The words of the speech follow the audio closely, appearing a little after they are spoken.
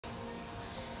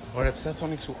Ore, pse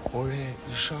thoni kështu? Ore,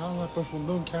 inshallah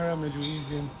përfundon Kiara me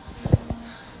Luizin.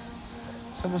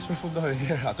 Se mos përfundoj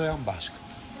herë, ato janë bashkë.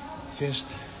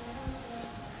 Thjesht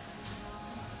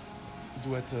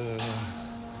duhet të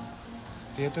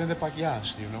jetojnë dhe pak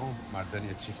jashtë,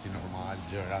 marrëdhënie çifti normal,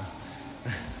 gjëra.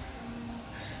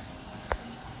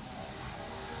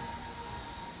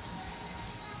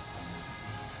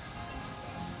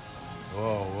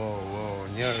 Wow,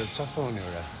 njerëz, ç'a thoni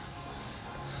ore?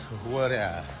 Ore,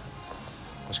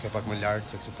 është ke pak më lartë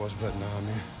se këtu poshtë bëhet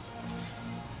nami.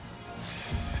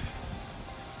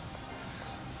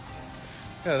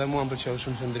 Ja, dhe mua më pëlqeu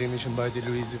shumë qëndrimi që mbajti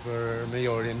Luizi për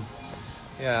Mejorin.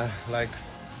 Yeah, like,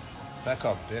 back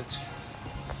up, bitch.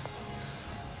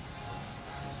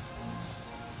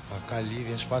 Pa ka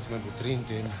lidhje shpati me butrin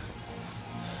tim.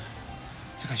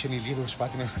 Se ka qenë i lidhur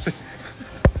shpati me butrin.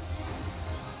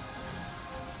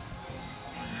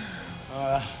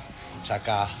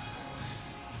 Qaka.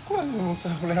 Ku e dhe mësa,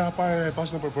 lera pare e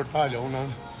pashnë për portale, una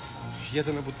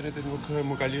jetën e butritit nuk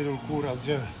më ka lidhur kur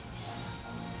asgjë.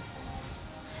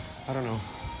 I don't know.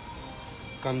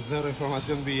 Kam zero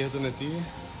informacion bëj jetën e ti,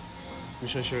 më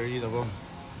shoqëri apo.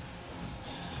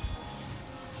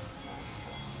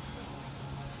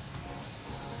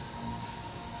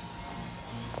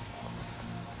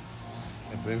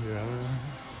 E bëjmë vira.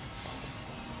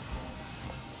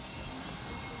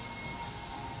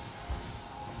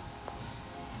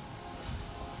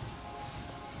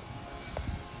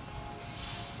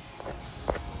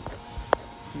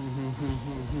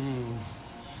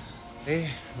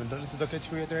 Mendoj se do ketë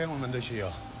hyrje të re, unë mendoj që jo.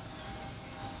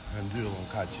 E mbyllën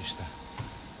kaq ishte.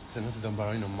 Se nëse do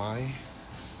mbaroj në maj,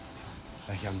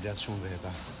 e jam blet shumë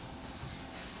veta.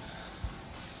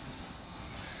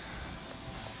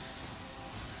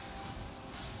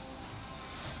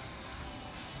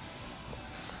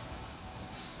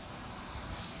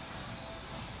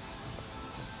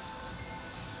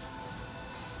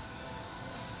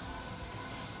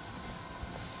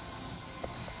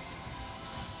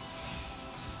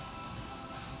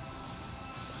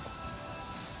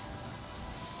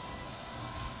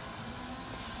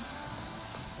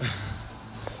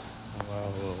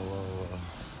 Wow.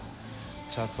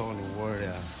 Qa thoni,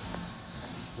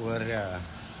 Warja.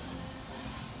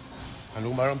 A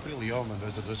nuk mbaron prilli, jo,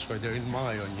 mendoj se do të shkoj deri në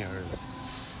maj, o njerëz.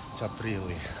 Qa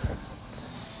prilli.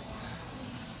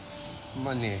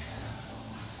 Money.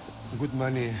 Good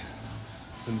money.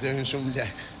 Të nxjerrin shumë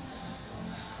lek.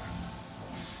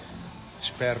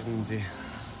 Shperndi.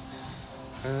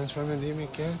 Çfarë mendimi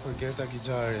ke për Gerta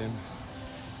Gixharin?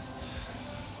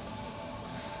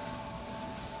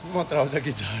 Më trau të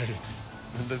Gixharit.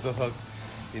 Mendoj se thot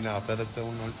inaf, edhe pse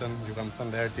unë Oltën ju kam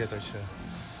thënë herë tjetër që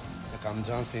e kam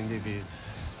gjanë si individ.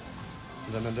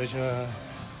 Dhe mendoj që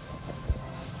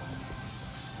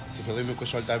si fillim nuk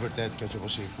është Olta e vërtet kjo që po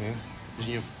shihni. Është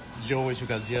një lojë që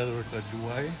ka zgjedhur të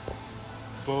luaj.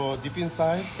 Po deep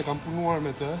inside, se kam punuar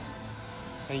me të,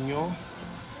 e njoh,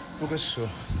 nuk është kështu.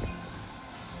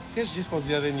 Kesh gjithë po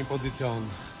zgjedhë një pozicion.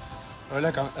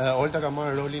 Olta ka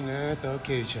marrë rolin e të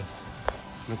keqes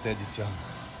në këtë edicion.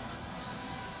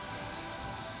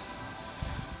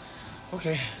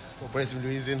 Okej, po presim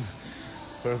Luizin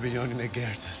për opinionin e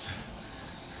Gertës.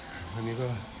 Niko.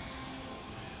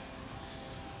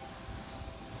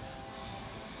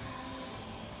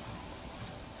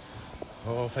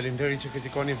 Faleminderit që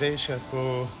kritikoni veshjet,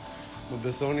 po më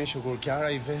besoni që kur Kiara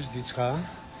i vesh diçka,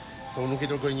 se unë nuk i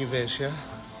dërgoj një veshje,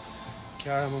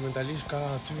 Kiara momentalisht ka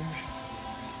aty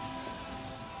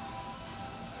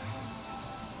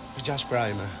për 6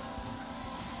 prajme,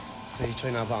 se i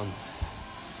qojnë avans.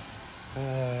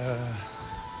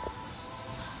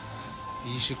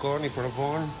 I shikon, i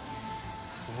provon,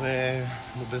 dhe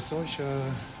më besoj që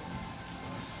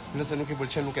nëse nuk i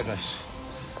pëlqen, nuk e vesh.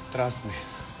 Trust me.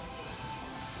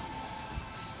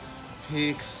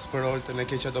 Fix për Oltën e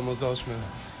keqja domosdoshme.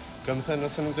 Kam thënë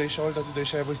nëse nuk do ishe Olta, ti do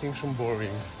ishe everything shumë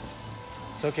boring.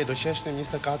 So okay, do qesh në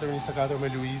 24 me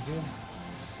Luizin.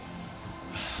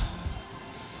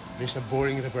 Në ishte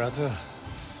boring dhe për atë.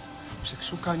 Pse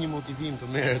kështu ka një motivim të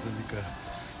merret në dikë.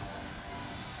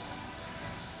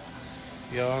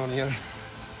 Jo, njerë,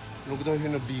 nuk do hy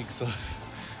në big sot.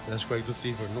 Dhe shkoj këtu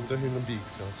sipër, nuk do hy në big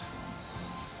sot.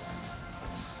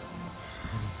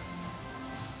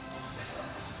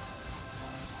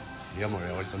 Jo, more,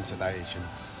 Oltën se ta heqim.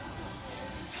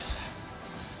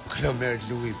 Këto merët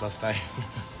lui pastaj.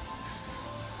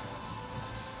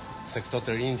 Se këto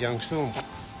të rinjt janë kështu.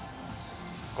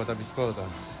 Kota biskota.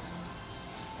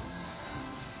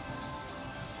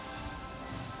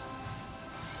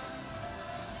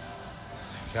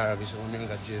 Kiara, kishë më mirë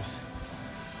nga gjithë.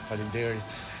 Faleminderit.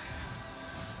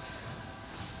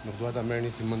 Nuk dua ta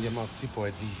merrni si mendje madhësi, po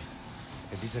e di.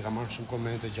 E di se kam marrë shumë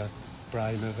komente gjatë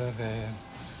prajmeve dhe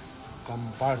kam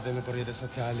parë dhe në për rrjetet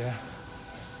sociale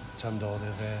që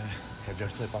ndodhe dhe e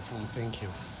vlerësoj pa fund. Thank you.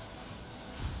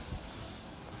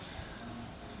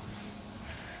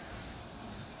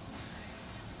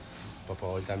 Po,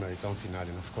 Olta meriton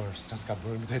finalin, of course. Qa s'ka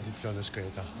bërë këtë edicion e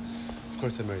shkreta. Of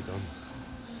course e meriton.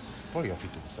 Por jo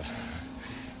fituse.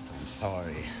 I'm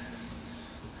sorry.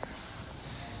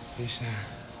 Ishte...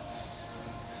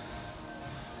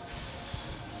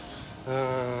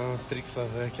 Triksa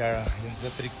dhe Kjara.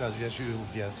 Dhe Triksa të vjesh ju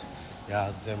vjetë. Ja,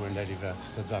 zemër ndër i vetë,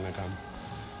 se gjanë e kam.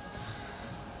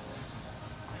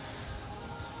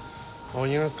 O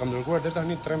njërës, kam dërguar dhe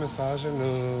tani 3 mesazhe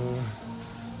në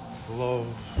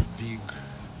Love, Big,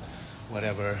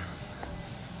 whatever.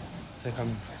 Se kam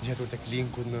gjetur tek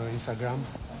linku në Instagram.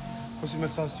 Po si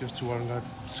mesazh që është quar nga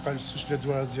s'u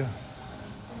shpleduar asgjë.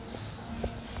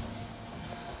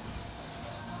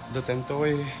 Do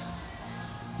tentoj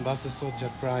mbase sot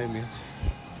gjatë prajmit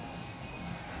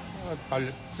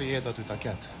të jetë aty ta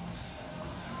ketë.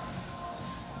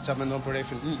 Qa mendon për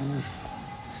Efin?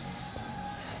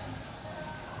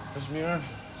 Është mirë,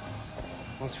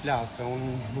 mos flasë, se unë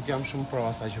nuk jam shumë pro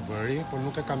asaj që bëri, por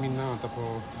nuk e kam inat, apo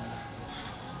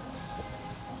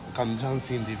kam gjanë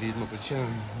si individ, më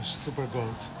pëlqen, është super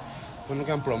gold, por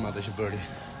nuk jam pro me atë që bëri,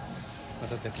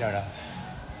 atë deklarat.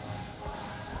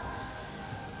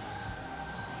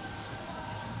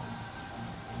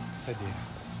 Se di,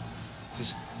 si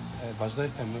vazhdoj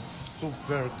të them,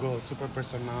 super gold, super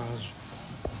personazh,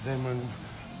 zemën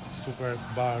super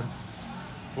bardh,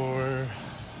 por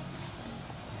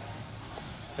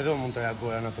edhe mund të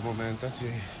reagoja në atë momente, si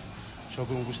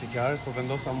shoku në ngushti Kiarës, por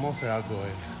vendosa mos reagoj.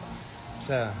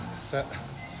 Pse? Se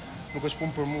nuk është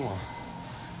punë për mua.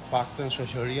 Paktën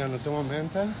shoqëria në të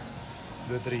momente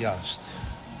duhet të jashtë.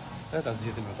 Dhe ta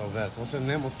zgjedhim ato vetë, ose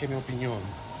ne mos kemi opinion.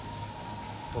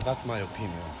 Po that's my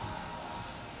opinion.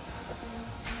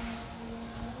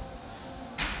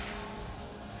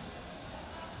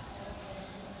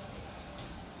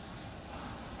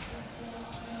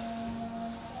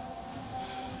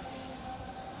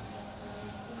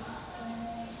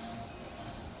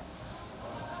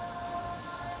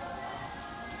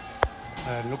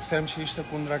 Nuk them që ishte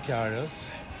kundra Kiarës,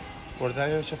 por dhe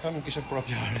ajo që them nuk ishte pro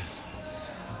Kiarës.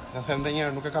 Dhe them dhe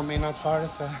njerë, nuk e kam me inat fare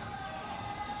se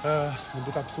më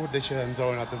duk absurde që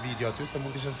nxorën atë video aty, se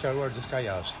mund t'ishte sqaruar gjithka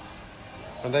jashtë.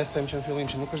 Prandaj them që në fillim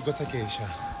që nuk është goca keqe.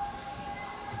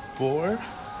 Por,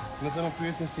 nëse më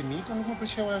pyesin si miko, nuk më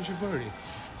pëlqeu ajo që bëri.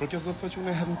 Por kjo s'do të thotë që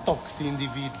unë e hedh në tokë si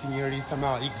individ, si njeri,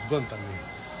 thema X bën tani.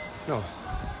 No.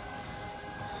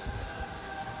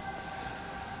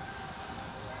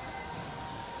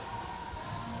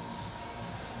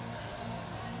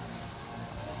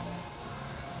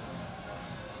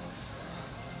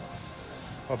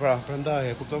 Po pra, prandaj,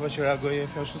 e kuptova që reagoj e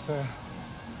fjashtu se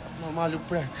normal u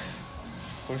prek,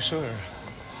 for sure.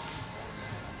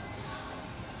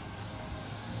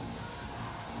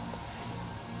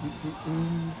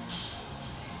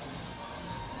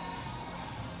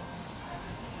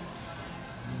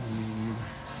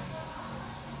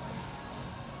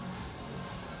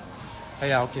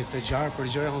 Ja, okay, këtë gjarë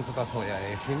për gjëre unë se ta thoja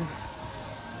Efin,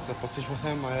 se po si që po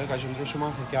them, ajo ka qëndru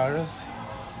shumë afër Kiarës,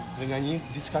 dhe nga një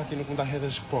diçka ti nuk mund ta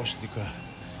hedhësh poshtë dikë.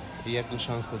 I jep një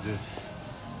shansë të dytë.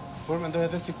 Por mendoj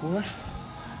edhe sikur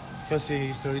kjo si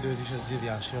histori duhet ishte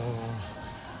zgjidhja, jo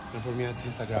nëpërmjet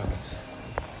Instagramit.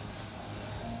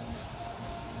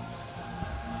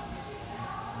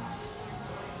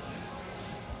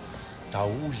 Ta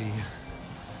uli.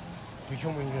 Po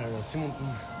kjo më njërë, si mund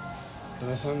të... Dhe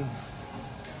me thënë...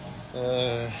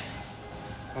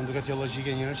 Kam duket jo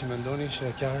logjike njërë që mendoni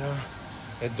që Kiara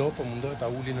e do, po mundohet ta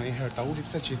uli në njëherë. Ta uli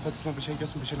pse që i thotë s'më pëlqen kjo,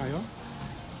 s'më pëlqen ajo?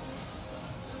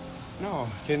 No,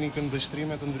 keni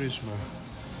këndvështrime të ndryshme.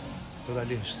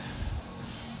 Totalisht.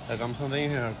 E kam thënë dhe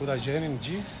njëherë, ku ta gjeni në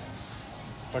gjithë,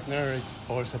 partneri,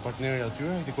 ose partneri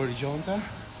atyre, i t'i korrigjonte,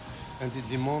 e t'i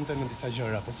dimonte në disa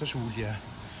gjëra, po s'është ullje.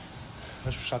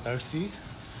 Është fshatarësi,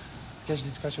 të kesh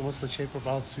diçka që mos pëlqej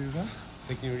përballë syve,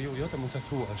 tek njeriu jo, të mos e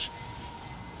thuash.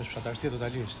 Është fshatarësi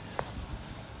totalisht,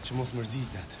 që mos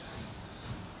mërzitet.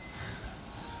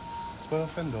 S'po e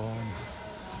ofendon,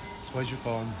 s'po e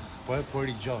gjykon, po e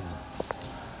korrigjon.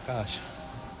 Kaq.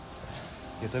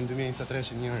 Jetojmë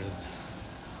 2023 njerëz.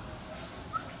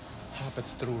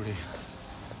 Hapet truri.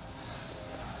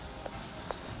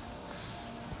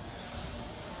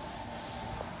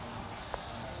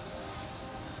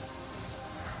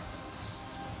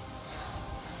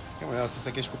 Ja,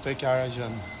 se kesh kuptoj Kiara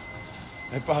gjën.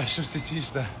 E pashur si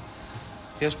qishte.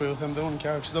 Kesh po ju them dhe unë,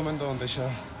 Kiara kështu do mendonte që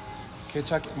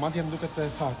Keqa, madje më duket se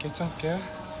e tha, keqa ke,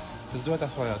 s'duhet ta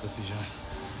thoja atë si gjë.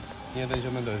 Një dhe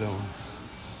gjë mendoj dhe unë.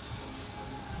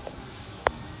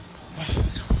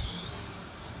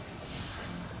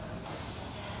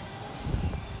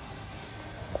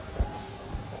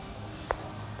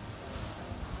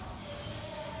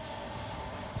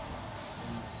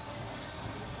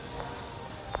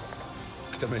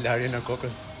 Këtë me larjen e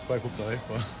kokës s'po e kuptoj,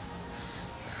 po.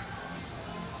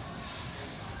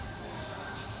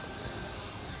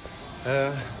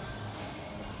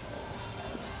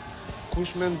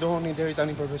 Kush mendoni deri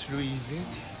tani përveç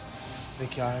Luizit dhe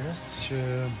Kiarës që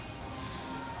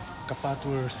ka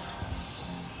patur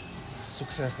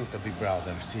sukses në këtë Big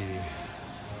Brother si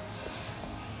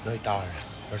lojtar,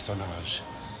 personazh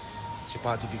që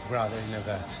pati Big Brotherin e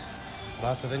vet.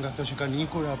 Bas edhe nga këto që kanë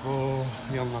ikur apo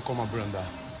janë akoma brenda.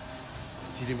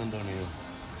 Cili mendoni ju?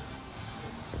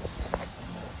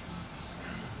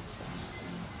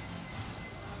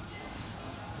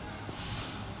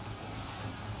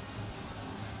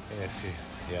 Efi,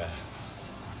 yeah,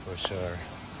 for sure.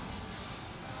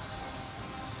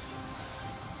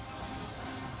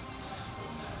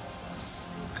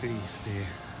 Kristi.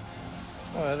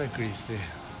 Po edhe Kristi.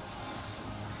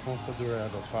 Unë së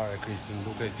dureja do të fare Kristi, më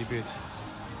duke i tipit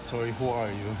sorry, who are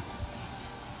you?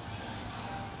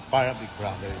 Para Big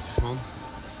Brother, gjithmonë.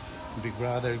 Big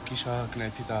Brother kisha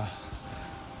kënaqësi ta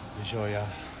dëgjoja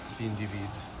si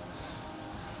individ.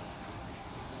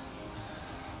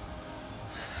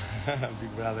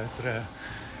 Big Brother 3.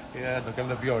 Ja, do kem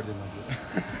dhe Bjordin aty.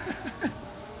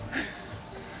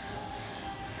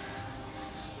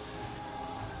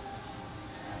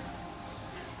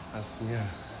 Asnjë.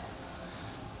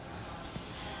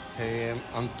 Hey,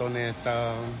 Antoneta.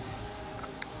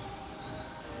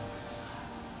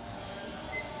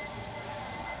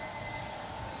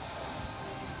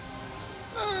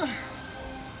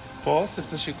 Po,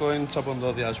 sepse shikojnë që po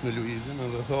ndodhi ashtë me Luizin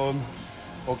edhe thonë,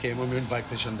 okej, më mirë në baj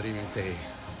këtë qëndrimin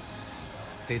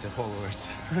këtej të followers.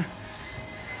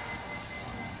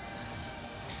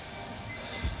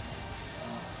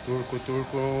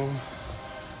 Turku,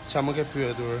 qa më ke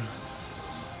pyetur?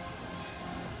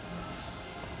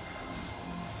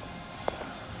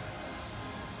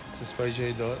 Se s'pa i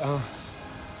gjej do...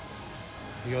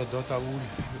 Jo, do ta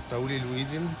uli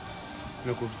Luizin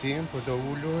në kuptim për të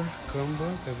ullur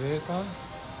këmbët e veta.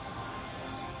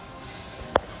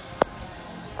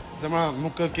 Zemra,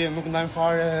 nuk ndajmë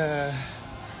fare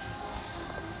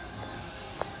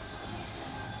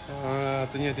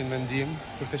të njëjtin mendim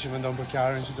për këtë që mendon për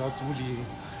Kiarën që do të uli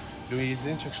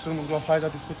Luizin, që kështu nuk do fare ta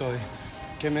diskutoj.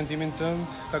 Ke mendimin tënd,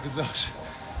 ta gëzosh.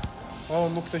 O,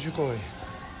 nuk të gjykoj.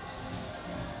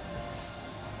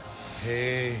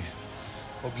 Hej,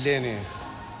 o Gleni.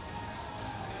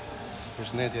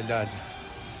 Përshëndetje Lal.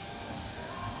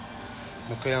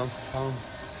 Nuk jam fans.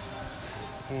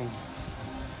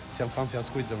 Si jam fans i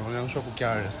askujt, unë jam shoku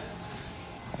Kiarës.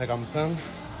 Dhe kam thënë,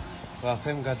 dhe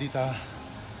them nga dita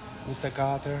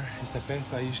 24,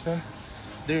 25 a ishte,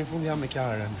 deri në fund jam me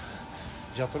Kiarën.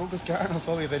 Gjatë rrugës Kiarën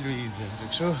asolli dhe Luizin, që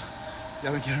kështu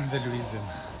jam me Kiarën dhe Luizin.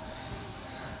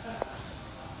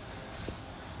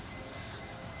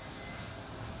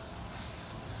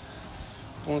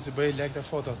 Unë si bëj like të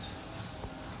fotot.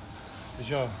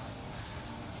 Gjo,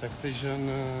 se këtë gjën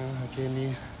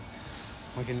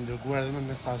ma keni ndërguar edhe me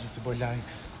mesazhe si bëj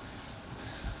like.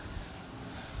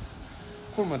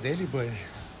 Kur më deli bëj,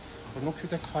 por nuk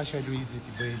hyte këfaqja e Luizit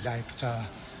i bëj like qa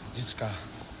gjithçka.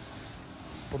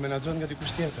 Po menaxhon nga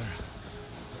dikush tjetër.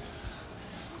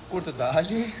 Kur të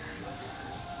dali,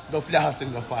 do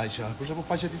flasin nga faqja. Kur që po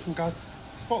faqja ti s'më ka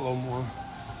follow mua.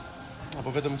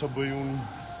 Apo vetëm që bëj unë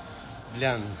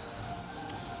vlen.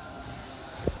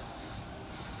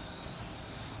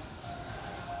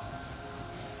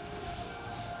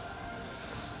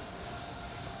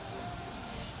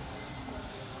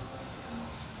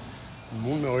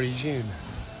 Mund me origin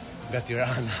nga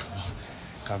Tirana,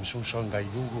 kam shumë shon nga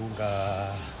jugu, nga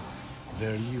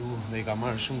veriu, dhe i ka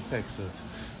marrë shumë theksët.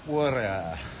 Ure,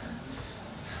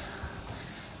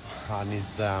 hani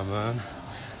zemën.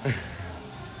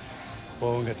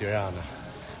 Po nga Tirana.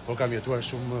 Po kam jetuar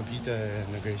shumë vite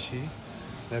në Greqi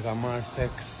dhe kam marrë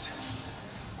theks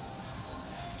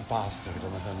të pastër,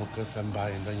 do me thënë, nuk se mbaj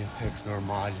ndonjë theks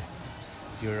normal,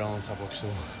 Tiranës apo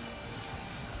kështu.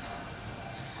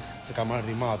 Se kam marrë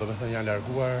dhima, do me thënë janë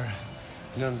larguar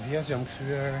 9 vjetë, jam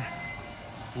kthyer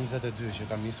 22 që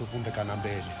kam nisu punë të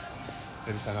Kanabeli,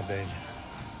 Revis Anabeli.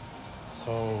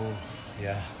 So,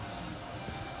 yeah.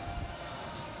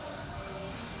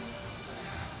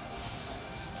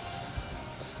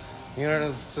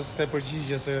 Njerëz, pse s'te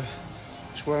përgjigje se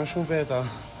shkruan shumë veta.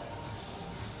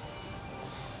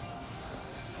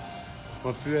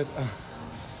 Më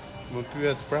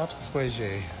pyet prapë se s'po e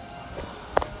gjej.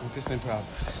 Më pjesën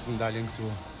prapë, më dalin këtu.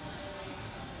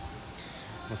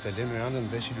 Mos e le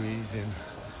Mirandën vesh Luizin.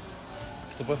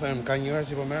 Këtë po them, ka njerëz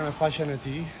që po merren me faqen e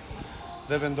tij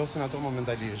dhe vendosin ato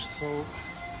momentalisht. So,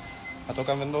 ato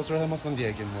kanë vendosur edhe mos më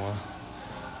ndjekin mua.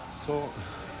 So,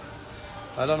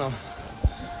 I don't know.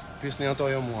 Pyesni ato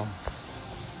jo mua.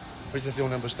 Për që si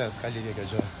unë e mbështes, ka lidhje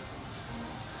kjo gjë.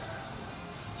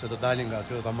 Se do dalin nga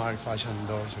aty dhe ta marrin faqen në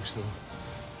dorë që kështu.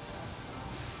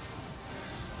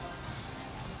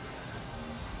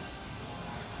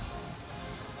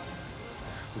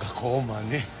 Nga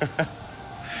Komani.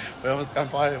 Po jo më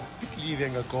s'kam fare pik lidhje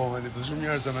nga Komani, se shumë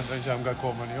njerëz e mendojnë që jam nga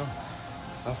Komani, jo.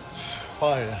 As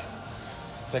fare.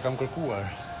 Se kam kërkuar.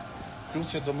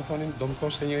 Plus që do më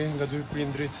thoshte njëri nga dy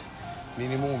prindrit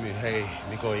minimumi, hey,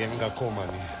 Niko, jemi nga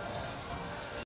Komani.